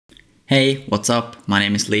Hey, what's up? My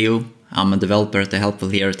name is Leo. I'm a developer at the Helpful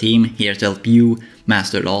Hero team, here to help you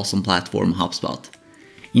master the awesome platform HubSpot.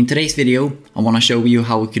 In today's video, I want to show you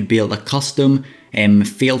how we could build a custom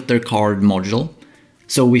filter card module.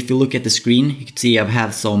 So if you look at the screen, you can see I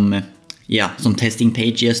have some testing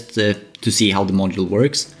pages to see how the module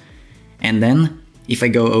works. And then if I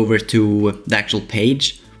go over to the actual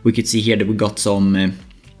page, we could see here that we got some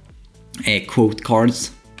quote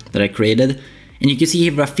cards that I created. And you can see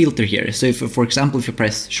here a filter here. So if, for example, if you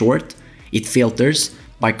press short, it filters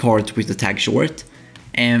by cards with the tag short.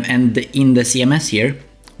 And in the CMS here,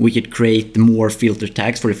 we could create more filter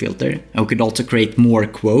tags for the filter. And we could also create more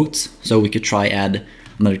quotes. So we could try add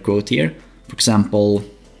another quote here. For example,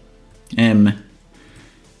 day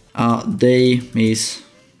is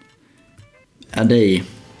a day.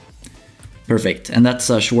 Perfect. And that's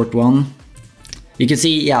a short one. You can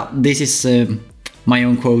see, yeah, this is my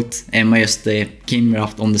own quote, and I just came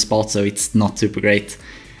up on the spot, so it's not super great.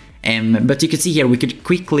 But you can see here we could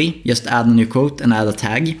quickly just add a new quote and add a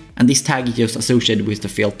tag, and this tag is just associated with the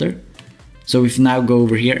filter. So if you now go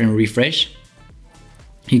over here and refresh,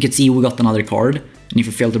 you can see we got another card, and if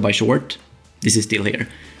you filter by short, this is still here.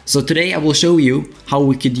 So today I will show you how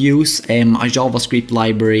we could use a JavaScript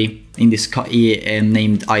library in this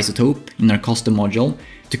named Isotope in our custom module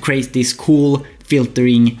to create this cool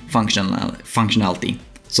filtering functionality.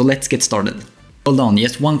 So let's get started. Hold on,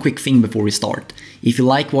 just one quick thing before we start. If you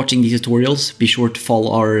like watching these tutorials, be sure to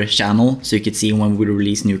follow our channel so you can see when we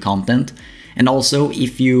release new content. And also,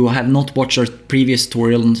 if you have not watched our previous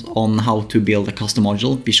tutorials on how to build a custom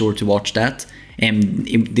module, be sure to watch that.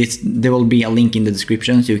 There will be a link in the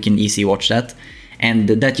description so you can easily watch that. And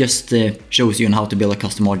that just shows you on how to build a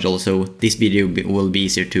custom module, so this video will be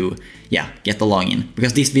easier to get along in.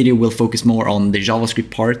 Because this video will focus more on the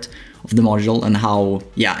JavaScript part of the module and how,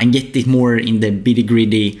 and get it more in the bitty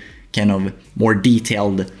gritty, kind of more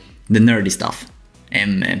detailed, the nerdy stuff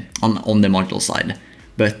on the module side.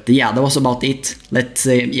 But that was about it. Let's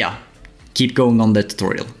keep going on the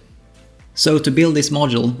tutorial. So to build this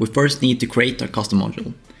module, we first need to create our custom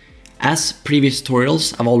module. As previous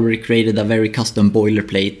tutorials, I've already created a very custom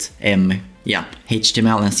boilerplate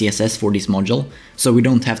HTML and CSS for this module, so we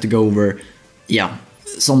don't have to go over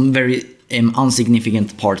some very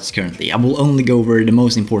insignificant parts currently. I will only go over the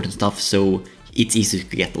most important stuff, so it's easy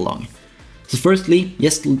to get along. So firstly,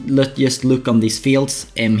 let's just look on these fields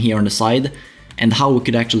here on the side and how we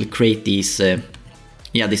could actually create these this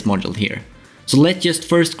module here. So let's just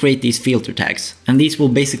first create these filter tags, and these will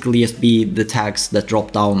basically just be the tags that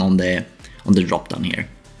drop down on the drop down here.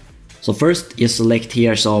 So first, just select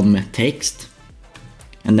here some text,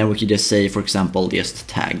 and then we could just say, for example, just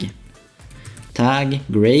tag,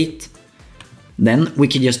 great. Then we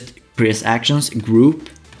can just press actions, group,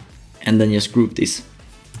 and then just group this.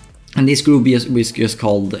 And this group is just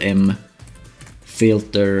called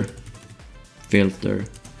filter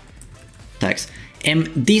tags.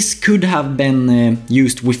 This could have been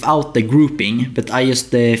used without the grouping, but I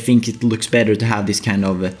just think it looks better to have this kind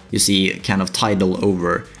of, title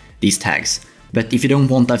over these tags. But if you don't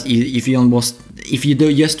want that, if you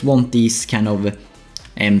just want these kind of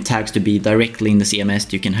tags to be directly in the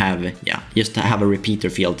CMS, you can have, just have a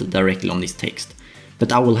repeater field directly on this text.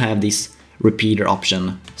 But I will have this repeater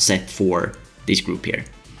option set for this group here.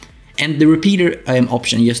 And the repeater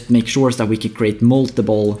option just makes sure that we can create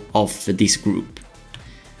multiple of this group.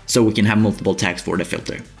 So we can have multiple tags for the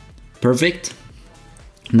filter. Perfect.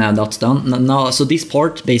 Now that's done. So this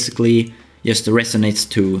part basically just resonates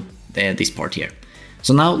to this part here.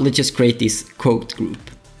 So now let's just create this quote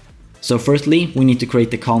group. So firstly, we need to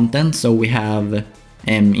create the content. So we have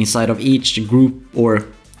inside of each group or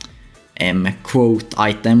quote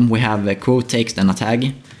item, we have a quote text and a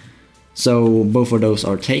tag. So both of those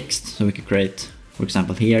are text. So we could create, for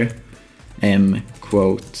example, here,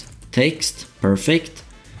 quote text. Perfect.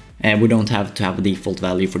 We don't have to have a default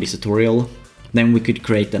value for this tutorial. Then we could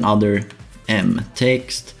create another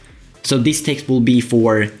text. So this text will be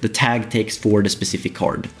for the tag text for the specific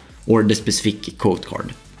card or the specific quote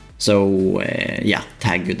card. So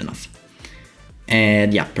tag good enough.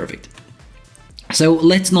 And perfect. So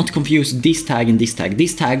let's not confuse this tag and this tag.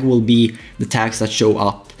 This tag will be the tags that show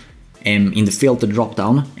up in the filter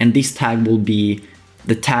dropdown, and this tag will be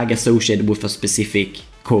the tag associated with a specific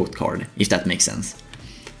quote card, if that makes sense.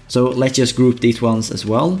 So let's just group these ones as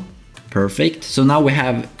well. Perfect. So now we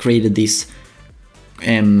have created this,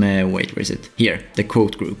 wait, where is it? Here, the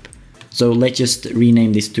quote group. So let's just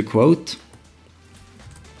rename this to quote.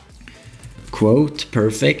 Quote,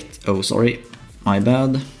 perfect. Oh, sorry, my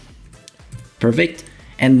bad. Perfect.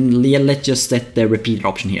 And yeah, let's just set the repeater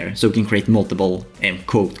option here so we can create multiple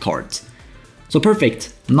quote cards. So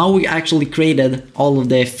perfect. Now we actually created all of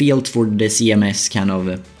the fields for the CMS kind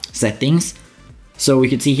of settings. So we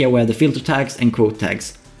can see here we have the filter tags and quote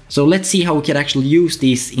tags. So let's see how we can actually use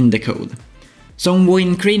these in the code. So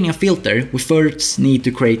when creating a filter, we first need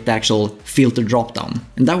to create the actual filter dropdown.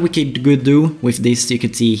 And that we could do with this. You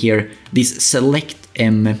could see here, this select,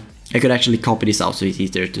 I could actually copy this out so it's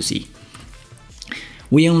easier to see.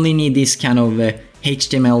 We only need this kind of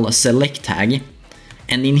HTML select tag.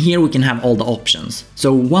 And in here we can have all the options.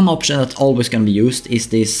 So one option that's always going to be used is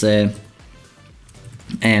this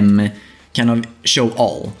kind of show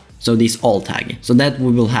all. So this all tag. So that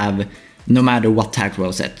we will have no matter what tag we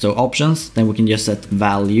will set. So options, then we can just set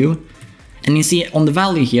value. And you see on the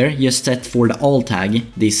value here, just set for the all tag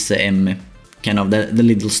this kind of the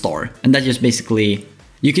little star. And that just basically,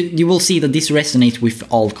 you will see that this resonates with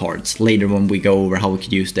all cards later when we go over how we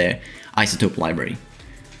could use the Isotope library.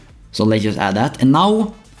 So let's just add that. And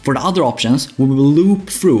now for the other options, we will loop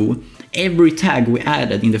through every tag we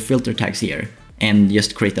added in the filter tags here and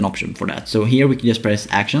just create an option for that. So here we can just press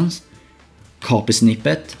actions, copy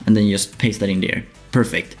snippet, and then just paste that in there.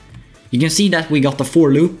 Perfect. You can see that we got a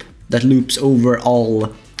for loop that loops over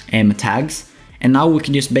all tags. And now we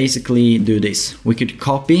can just basically do this. We could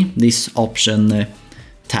copy this option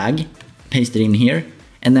tag, paste it in here.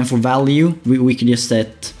 And then for value, we could just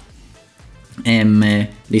set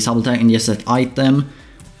this double tag and just set item.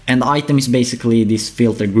 And the item is basically this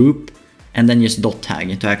filter group. And then just dot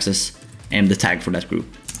tag to access the tag for that group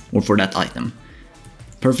or for that item.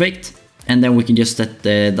 Perfect. And then we can just set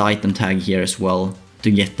the item tag here as well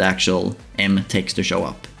to get the actual text to show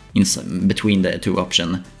up in between the two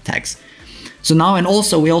option tags. So now, and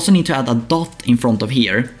also we also need to add a dot in front of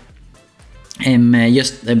here,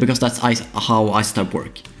 just because that's how Isotope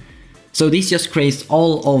work. So this just creates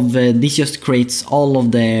all of the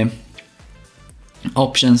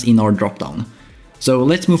options in our dropdown. So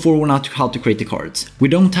let's move forward now to how to create the cards. We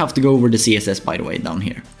don't have to go over the CSS, by the way, down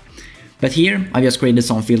here. But here I just created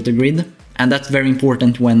some filter grid, and that's very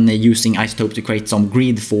important when using Isotope to create some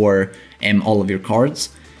grid for all of your cards,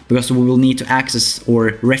 because we will need to access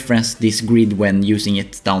or reference this grid when using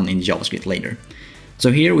it down in JavaScript later.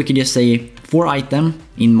 So here we can just say for item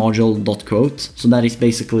in module.quote, so that is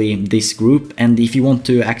basically this group, and if you want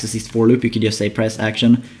to access this for loop, you could just say press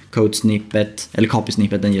action, code snippet, or copy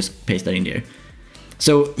snippet, and just paste that in there.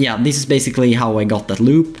 So yeah, this is basically how I got that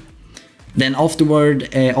loop. Then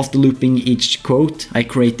afterward, after looping each quote, I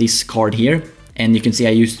create this card here, and you can see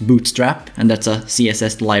I used Bootstrap, and that's a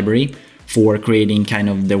CSS library for creating kind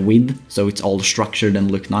of the width, so it's all structured and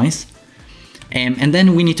look nice. And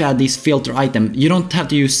then we need to add this filter item. You don't have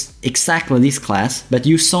to use exactly this class, but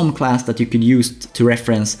use some class that you could use to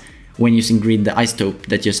reference when using grid the Isotope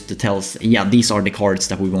that just tells, yeah, these are the cards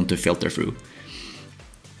that we want to filter through.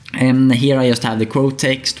 And here I just have the quote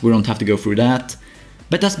text, we don't have to go through that.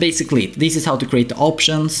 But that's basically it. This is how to create the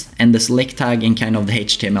options and the select tag and kind of the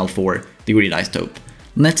HTML for the grid Isotope.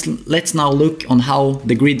 Let's now look on how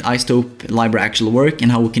the grid Isotope library actually works and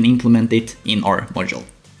how we can implement it in our module.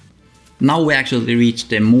 Now we actually reached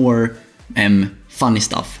the more funny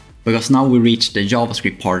stuff, because now we reach the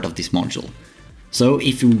JavaScript part of this module. So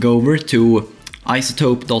if you go over to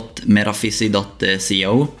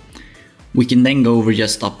isotope.metaphysi.co, we can then go over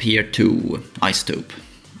just up here to Isotope.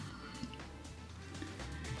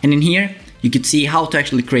 And in here, you can see how to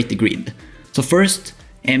actually create the grid. So first,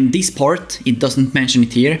 this part, it doesn't mention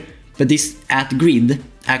it here, but this @grid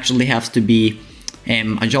actually has to be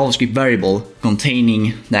a JavaScript variable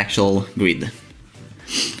containing the actual grid.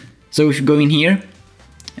 So if you go in here,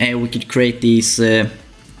 we could create these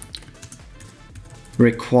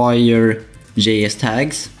require JS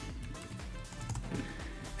tags,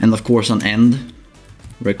 and of course on end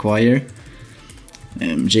require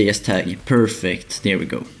JS tag. Perfect, there we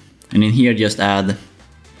go. And in here just add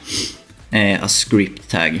a script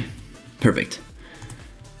tag. Perfect.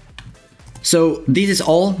 So this is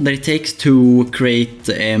all that it takes to create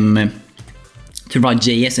to write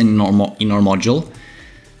JS in our module.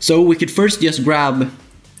 So we could first just grab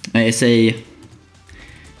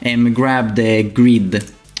grab the grid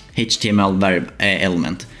HTML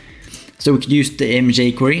element. So we could use the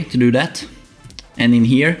jQuery to do that, and in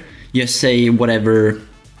here just say whatever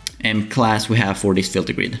class we have for this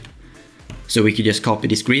filter grid. So we could just copy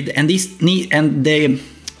this grid, and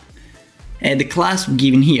the class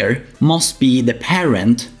given here must be the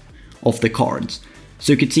parent of the cards.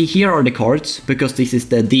 So you can see here are the cards, because this is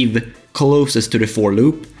the div closest to the for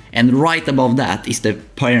loop, and right above that is the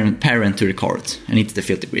parent to the cards, and it's the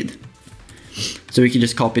filter grid. So we can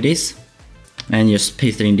just copy this, and just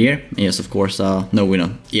paste it in there. Yes, of course, no, we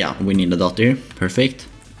don't. Yeah, we need a dot there. Perfect.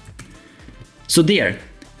 So there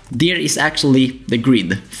is actually the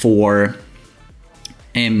grid for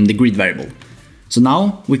the grid variable. So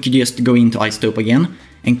now we could just go into Isotope again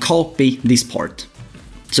and copy this part.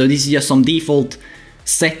 So this is just some default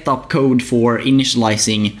setup code for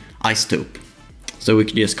initializing Isotope. So we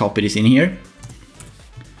could just copy this in here.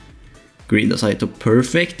 Grid Isotope,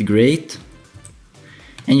 perfect, great.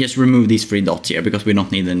 And just remove these 3 dots here because we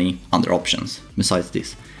don't need any other options besides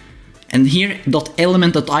this. And here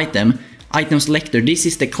 .element.item, item selector, this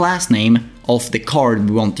is the class name of the card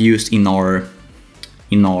we want to use in our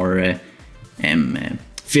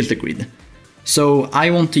filter grid. So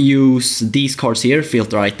I want to use these cards here,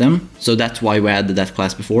 filter item, so that's why we added that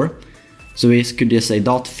class before. So we could just say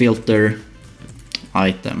 .filter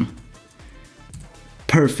item.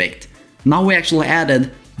 Perfect. Now we actually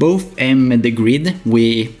added both the grid,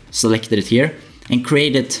 we selected it here, and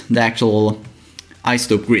created the actual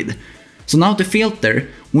Isotope grid. So now to filter,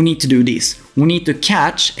 we need to do this. We need to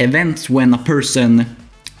catch events when a person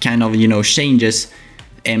kind of, change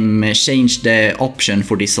the option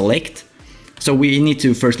for this select. So we need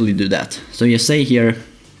to firstly do that. So you say here,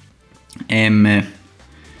 use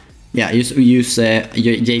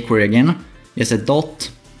jQuery again. Just a dot,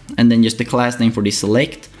 and then just the class name for this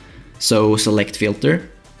select. So select filter.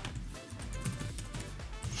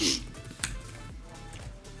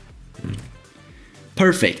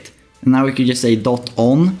 Perfect. And now we could just say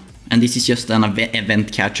 .on, and this is just an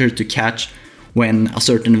event catcher to catch when a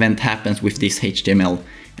certain event happens with this HTML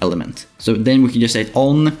element. So then we can just say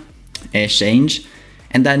on change,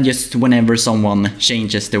 and then just whenever someone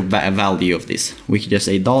changes the value of this, we could just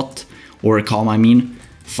say dot or comma,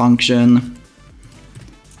 function.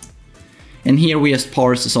 And here we just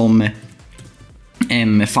parse some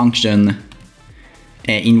function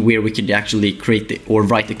in where we could actually create or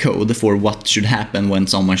write the code for what should happen when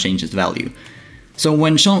someone changes value. So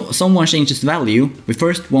when someone changes value, we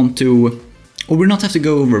first want to, or we don't have to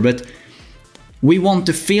go over, but we want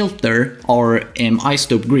to filter our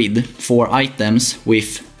Isotope grid for items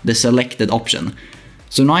with the selected option.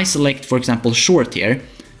 So now I select, for example, short here.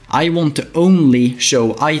 I want to only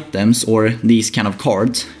show items or these kind of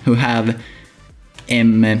cards who have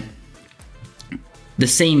the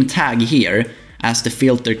same tag here as the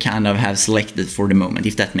filter kind of have selected for the moment,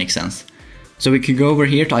 if that makes sense. So we could go over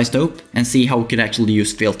here to Isotope and see how we could actually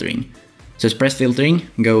use filtering. So let's press filtering,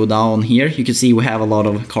 go down here. You can see we have a lot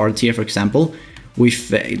of cards here, for example, with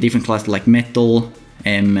different classes like metal,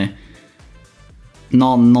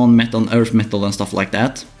 non-metal, earth metal and stuff like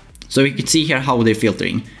that. So you can see here how they're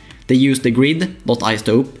filtering. They use the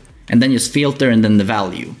grid.isotope and then just filter and then the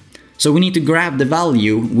value. So we need to grab the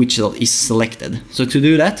value which is selected. So to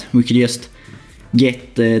do that, we could just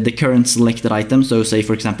get the current selected item. So say,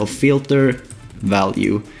 for example, filter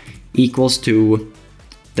value equals to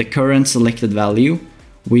the current selected value,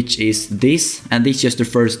 which is this, and this just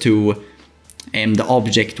refers to the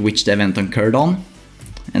object which the event occurred on,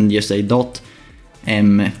 and just say dot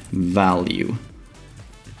value,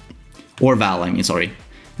 or val, sorry.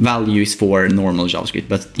 Value is for normal JavaScript,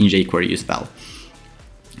 but in jQuery use val.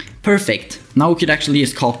 Perfect. Now we could actually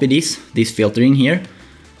just copy this filtering here.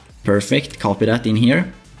 Perfect, copy that in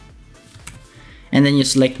here. And then you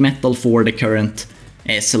select metal for the current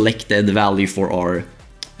selected value for our,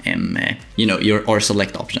 our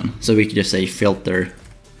select option. So we could just say filter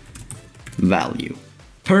value.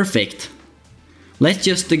 Perfect. Let's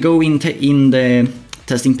just go in the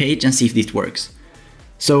testing page and see if this works.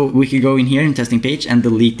 So we could go in here in testing page and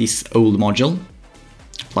delete this old module.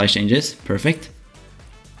 Apply changes, perfect.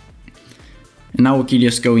 And now we could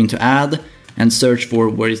just go into add and search for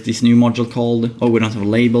what is this new module called. Oh, we don't have a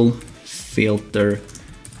label. Filter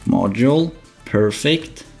module,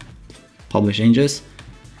 perfect. Publish changes.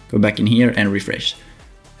 Go back in here and refresh.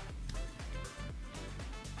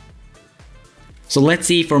 So let's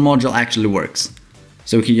see if our module actually works.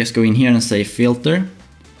 So we can just go in here and say filter,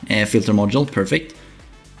 filter module, perfect.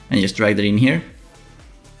 And just drag that in here.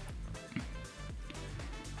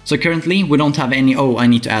 So currently we don't have any, I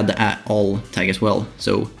need to add the all tag as well.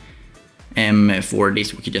 So for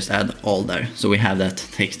this we could just add all there. So we have that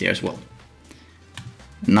text there as well.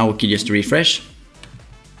 Now we could just refresh.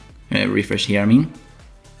 Refresh here,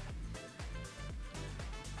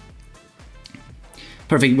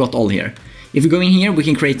 Perfect, we got all here. If we go in here, we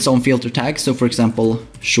can create some filter tags. So for example,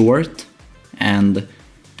 short and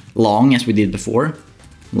long, as we did before.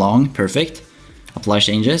 Long, perfect. Apply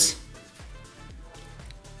changes.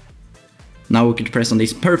 Now we could press on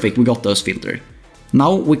this, perfect, we got those filtered.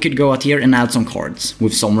 Now we could go out here and add some cards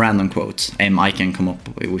with some random quotes I can come up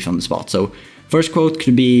with on the spot. So First quote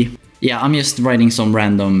could be, yeah, I'm just writing some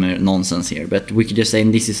random nonsense here, but we could just say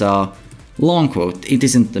this is a long quote. It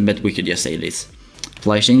isn't, but we could just say this.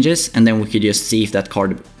 Apply changes, and then we could just see if that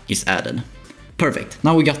card is added. Perfect.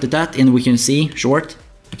 Now we got that, and we can see short.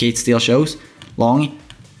 Okay, it still shows. Long.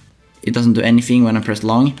 It doesn't do anything when I press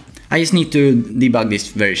long. I just need to debug this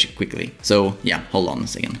very quickly. So yeah, hold on a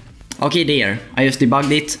second. Okay, there. I just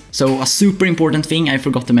debugged it. So a super important thing I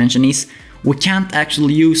forgot to mention is we can't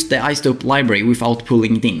actually use the Isotope library without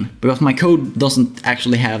pulling it in, because my code doesn't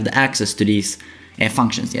actually have the access to these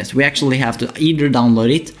functions. Yes, we actually have to either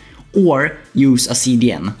download it or use a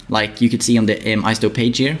CDN. Like you could see on the Isotope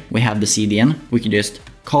page here, we have the CDN. We could just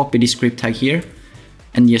copy the script tag here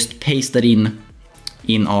and just paste that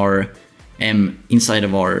in our inside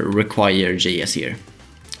of our require JS here.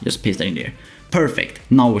 Just paste that in there. Perfect.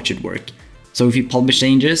 Now it should work. So if you publish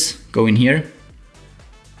changes, go in here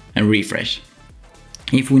and refresh.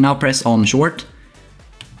 If we now press on short,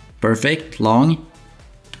 perfect, long,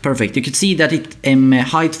 perfect. You can see that it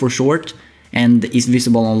hides for short and is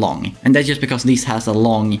visible on long. And that's just because this has a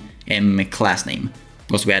long class name,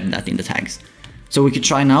 because we added that in the tags. So we could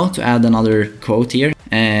try now to add another quote here,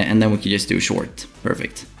 and then we could just do short,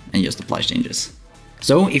 perfect, and just apply changes.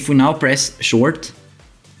 So if we now press short,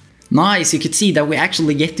 nice, you could see that we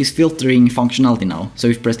actually get this filtering functionality now. So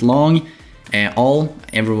if we press long, all,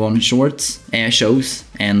 everyone shorts shows,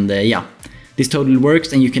 and yeah, this totally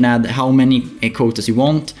works, and you can add how many quotes as you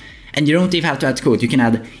want, and you don't even have to add quote. You can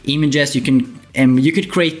add images. You can you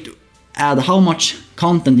could add how much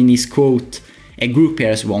content in this quote group here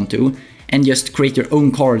as you want to, and just create your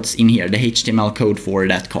own cards in here, the HTML code for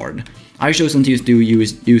that card. I've chosen to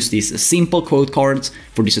use these simple quote cards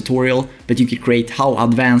for this tutorial, but you could create how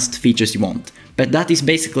advanced features you want. But that is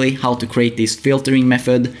basically how to create this filtering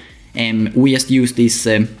method. We just use this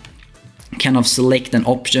kind of select an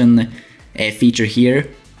option feature here,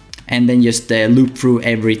 and then just loop through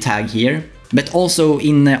every tag here. But also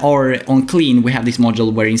on clean, we have this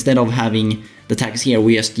module where instead of having the tags here,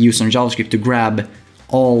 we just use some JavaScript to grab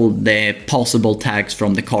all the possible tags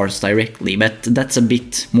from the cards directly, but that's a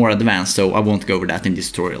bit more advanced, so I won't go over that in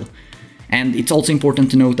this tutorial. And it's also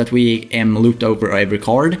important to note that we looped over every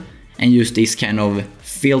card and use this kind of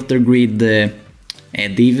filter grid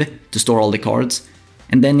div to store all the cards.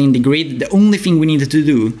 And then in the grid, the only thing we needed to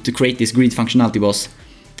do to create this grid functionality was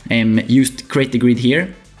create the grid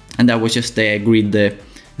here, and that was just the grid,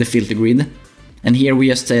 the filter grid. And here we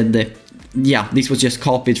just said, yeah, this was just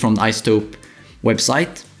copied from the Isotope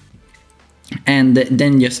website, and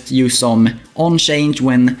then just use some on change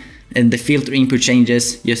when the filter input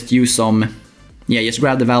changes. Just use some, yeah, just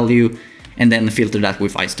grab the value and then filter that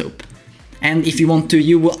with Isotope. And if you want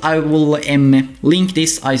to, I will link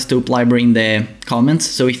this Isotope library in the comments.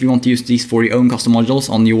 So if you want to use these for your own custom modules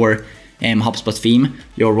on your HubSpot theme,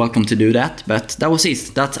 you're welcome to do that. But that was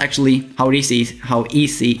it. That's actually how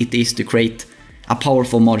easy it is to create a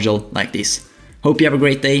powerful module like this. Hope you have a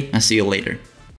great day, and see you later.